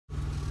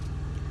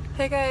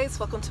Hey guys,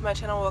 welcome to my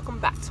channel, welcome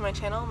back to my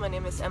channel. My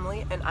name is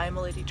Emily and I'm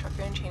a lady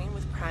trucker in training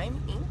with Prime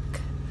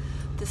Inc.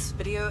 This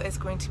video is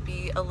going to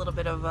be a little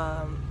bit of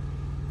a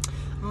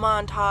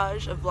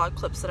montage of vlog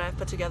clips that I've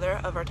put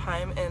together of our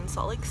time in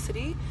Salt Lake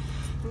City,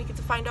 and you get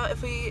to find out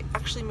if we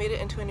actually made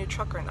it into a new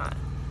truck or not.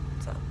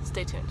 So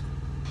stay tuned.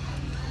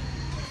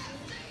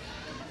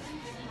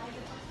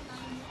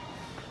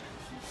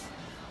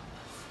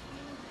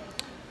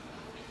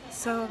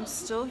 So I'm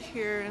still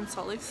here in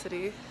Salt Lake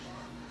City.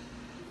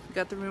 We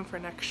got the room for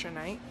an extra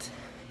night,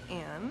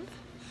 and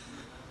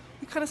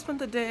we kind of spent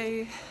the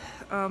day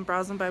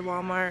browsing by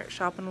Walmart,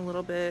 shopping a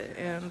little bit,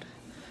 and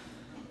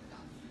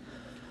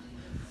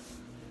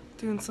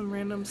doing some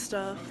random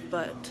stuff.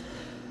 But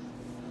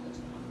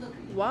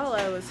while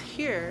I was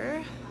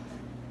here,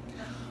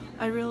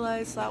 I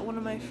realized that one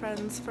of my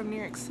friends from New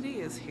York City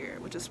is here,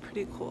 which is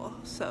pretty cool.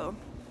 So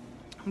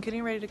I'm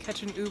getting ready to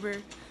catch an Uber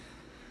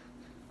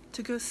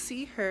to go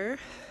see her.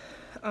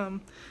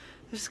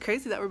 It's just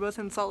crazy that we're both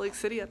in Salt Lake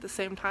City at the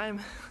same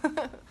time.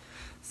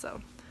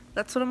 So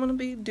that's what I'm gonna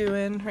be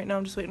doing. Right now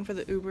I'm just waiting for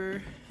the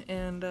Uber,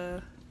 and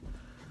I'm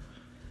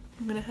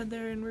gonna head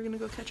there and we're gonna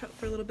go catch up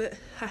for a little bit.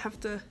 I have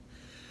to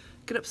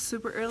get up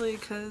super early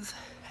because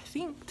I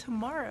think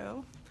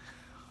tomorrow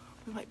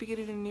we might be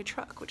getting a new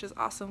truck, which is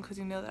awesome because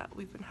you know that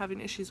we've been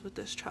having issues with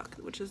this truck,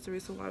 which is the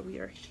reason why we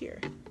are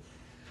here.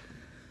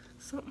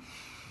 So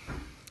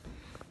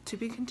to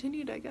be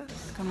continued, I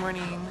guess. Good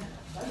morning.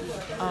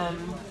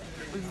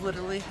 We've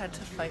literally had to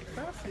fight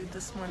for our food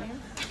this morning.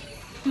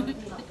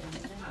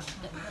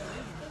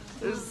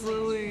 There's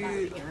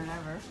literally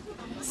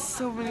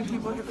so many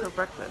people here for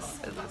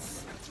breakfast, and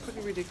it's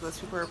pretty ridiculous.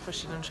 People are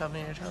pushing and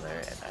shoving each other,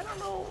 and I don't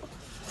know.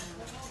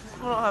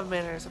 I don't have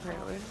manners,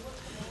 apparently.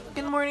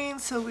 Good morning.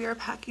 So we are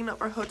packing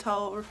up our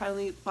hotel. We're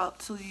finally about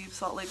to leave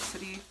Salt Lake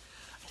City.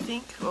 I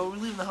think, well, we're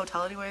leaving the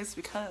hotel anyways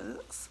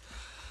because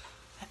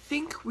I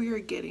think we are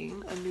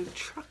getting a new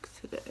truck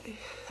today.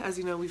 As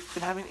you know, we've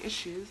been having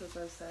issues, as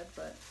I've said,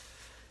 but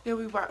yeah,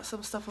 we brought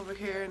some stuff over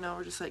here, and now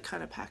we're just like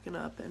kind of packing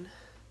up and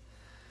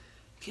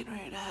getting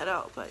ready to head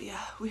out. But yeah,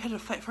 we had to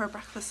fight for our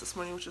breakfast this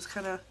morning, which was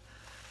kind of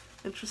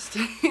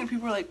interesting.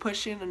 People were like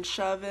pushing and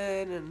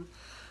shoving and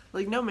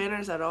like no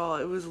manners at all.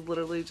 It was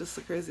literally just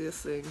the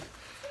craziest thing.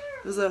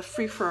 It was a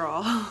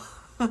free-for-all.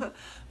 But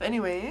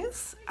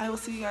anyways, I will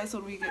see you guys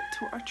when we get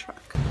to our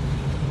truck.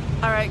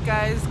 Alright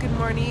guys, good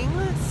morning.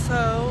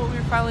 So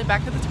we're finally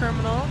back at the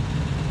terminal.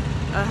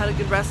 I had a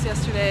good rest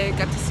yesterday,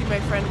 got to see my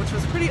friend, which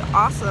was pretty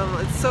awesome.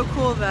 It's so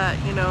cool that,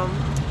 you know,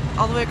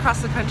 all the way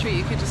across the country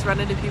you could just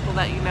run into people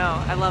that you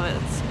know. I love it.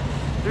 It's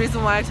the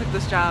reason why I took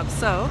this job.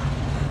 So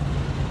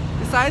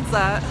besides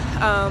that,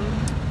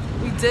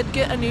 we did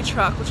get a new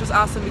truck, which was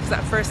awesome because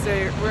at first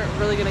they weren't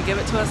really going to give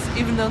it to us,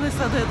 even though they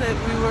said that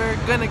we were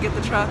going to get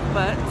the truck.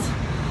 But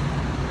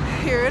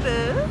here it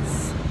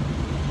is.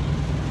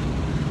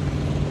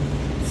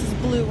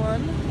 Blue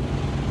one,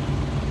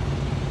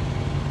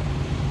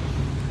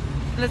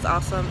 and it's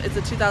awesome. It's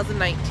a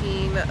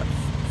 2019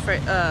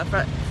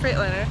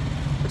 Freightliner,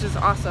 which is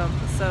awesome.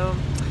 So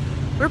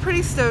we're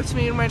pretty stoked,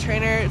 me and my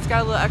trainer. It's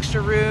got a little extra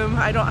room.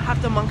 I don't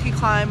have to monkey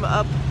climb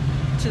up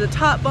to the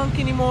top bunk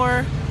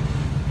anymore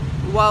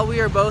while we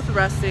are both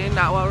resting,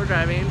 not while we're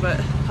driving. But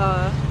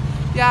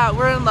yeah,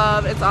 we're in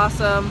love. It's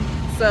awesome.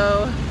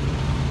 So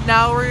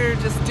now we're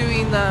just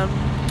doing the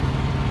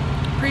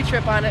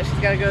pre-trip on it. She's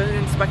got to go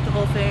inspect the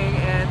whole thing,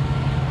 and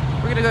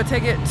we're gonna go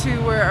take it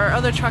to where our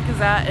other truck is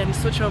at and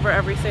switch over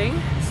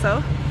everything.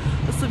 So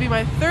this will be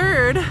my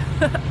third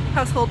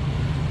household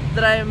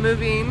that I am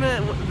moving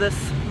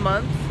this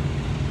month.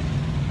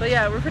 But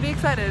yeah, we're pretty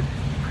excited.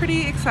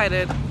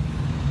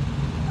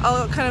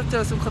 I'll kind of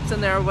throw some clips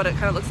in there of what it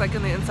kind of looks like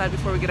in the inside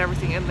before we get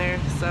everything in there.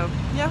 So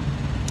yeah,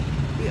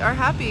 we are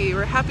happy.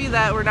 We're happy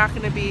that we're not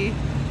going to be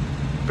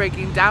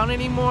breaking down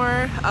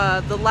anymore.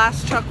 The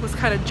last truck was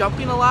kind of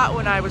jumping a lot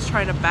when I was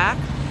trying to back,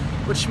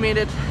 which made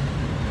it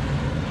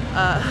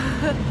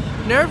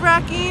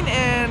nerve-wracking,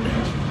 and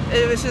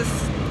it was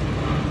just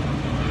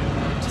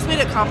made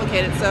it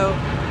complicated. So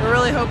we're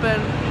really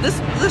hoping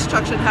this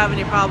truck shouldn't have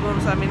any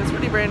problems. I mean, it's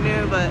pretty brand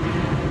new, but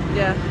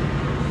yeah,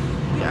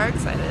 we are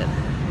excited.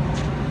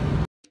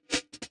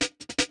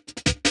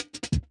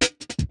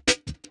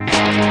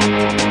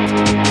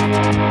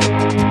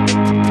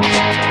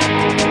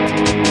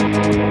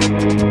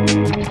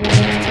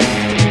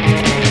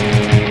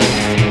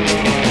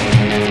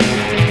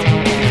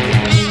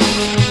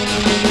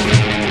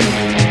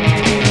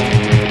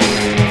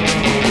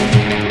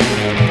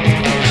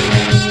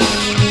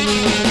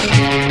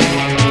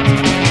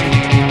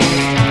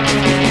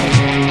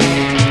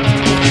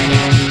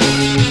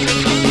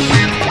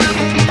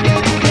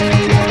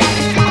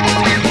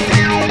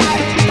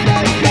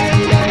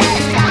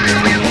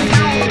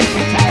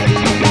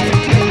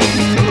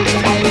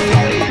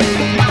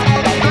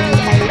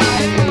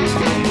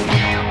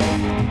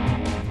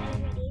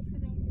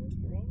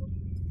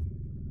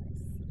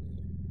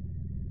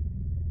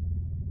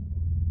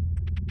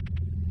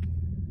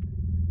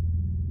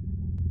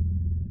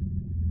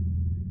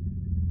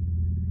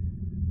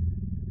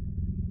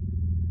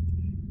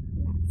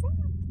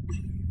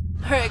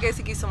 Alright guys,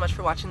 thank you so much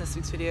for watching this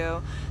week's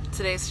video.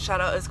 Today's shout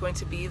out is going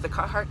to be the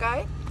Carhartt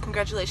guy.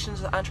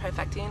 Congratulations on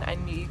trifecting. I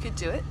knew you could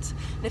do it.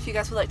 And if you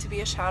guys would like to be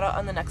a shout out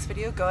on the next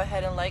video, go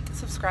ahead and like,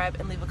 subscribe,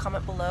 and leave a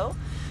comment below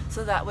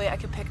so that way I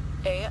can pick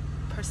a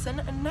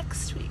person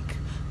next week.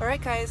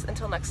 Alright guys,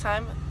 until next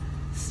time,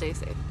 stay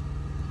safe.